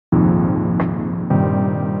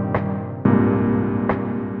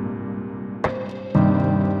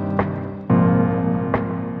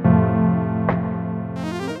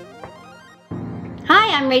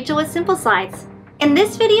Rachel with Simple Slides. In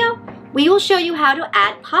this video, we will show you how to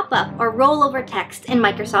add pop-up or rollover text in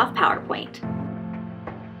Microsoft PowerPoint.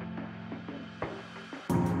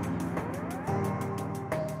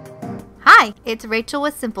 Hi, it's Rachel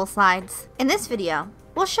with Simple Slides. In this video,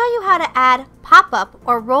 we'll show you how to add pop-up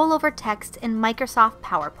or rollover text in Microsoft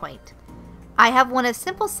PowerPoint. I have one of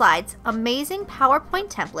Simple Slides' amazing PowerPoint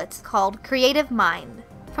templates called Creative Mind.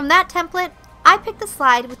 From that template, I picked the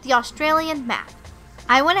slide with the Australian map.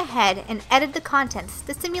 I went ahead and edited the contents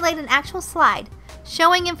to simulate an actual slide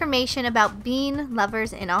showing information about bean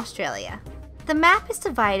lovers in Australia. The map is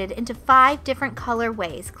divided into 5 different color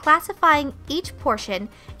ways, classifying each portion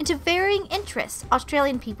into varying interests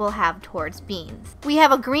Australian people have towards beans. We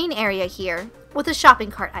have a green area here with a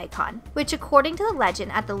shopping cart icon, which according to the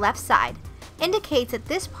legend at the left side, indicates that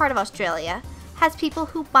this part of Australia has people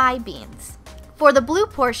who buy beans. For the blue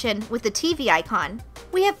portion with the TV icon,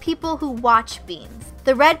 we have people who watch beans.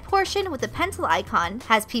 The red portion with the pencil icon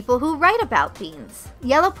has people who write about beans.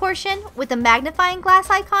 Yellow portion with the magnifying glass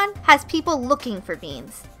icon has people looking for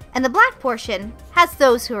beans. And the black portion has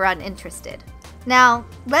those who are uninterested. Now,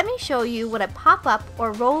 let me show you what a pop-up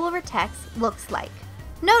or rollover text looks like.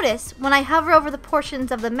 Notice when I hover over the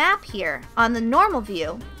portions of the map here on the normal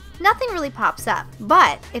view, nothing really pops up.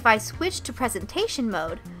 But if I switch to presentation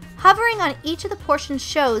mode, hovering on each of the portions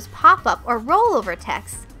shows pop-up or rollover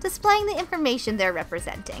text displaying the information they're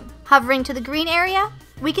representing. Hovering to the green area,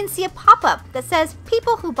 we can see a pop-up that says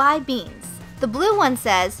people who buy beans. The blue one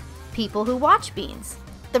says people who watch beans.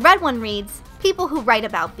 The red one reads people who write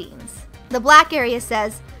about beans. The black area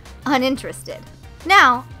says uninterested.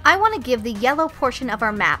 Now, I want to give the yellow portion of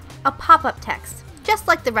our map a pop-up text, just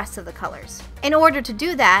like the rest of the colors. In order to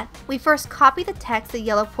do that, we first copy the text the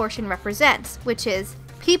yellow portion represents, which is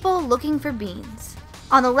people looking for beans,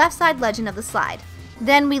 on the left side legend of the slide.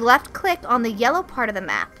 Then we left-click on the yellow part of the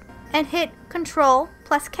map and hit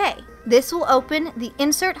Ctrl+K. This will open the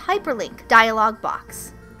Insert Hyperlink dialog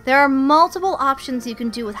box. There are multiple options you can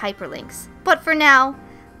do with hyperlinks, but for now,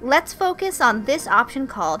 let's focus on this option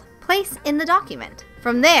called Place in the Document.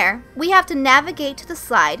 From there, we have to navigate to the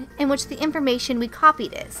slide in which the information we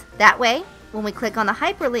copied is. That way, when we click on the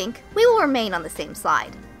hyperlink, we will remain on the same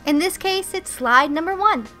slide. In this case, it's slide number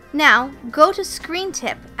 1. Now, go to Screen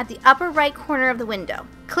Tip at the upper right corner of the window.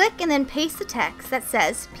 Click and then paste the text that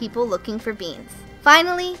says people looking for beans.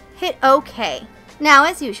 Finally, hit OK. Now,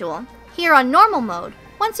 as usual, here on normal mode,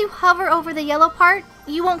 once you hover over the yellow part,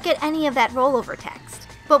 you won't get any of that rollover text.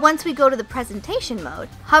 But once we go to the presentation mode,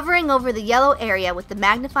 hovering over the yellow area with the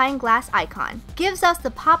magnifying glass icon gives us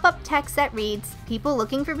the pop-up text that reads, people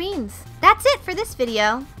looking for beans. That's it for this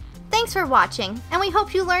video. Thanks for watching, and we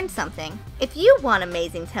hope you learned something. If you want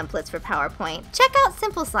amazing templates for PowerPoint, check out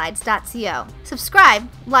simpleslides.co. Subscribe,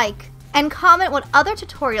 like, and comment what other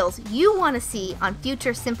tutorials you want to see on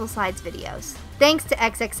future Simple Slides videos. Thanks to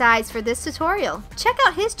XXIs for this tutorial. Check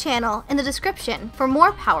out his channel in the description for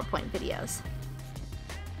more PowerPoint videos.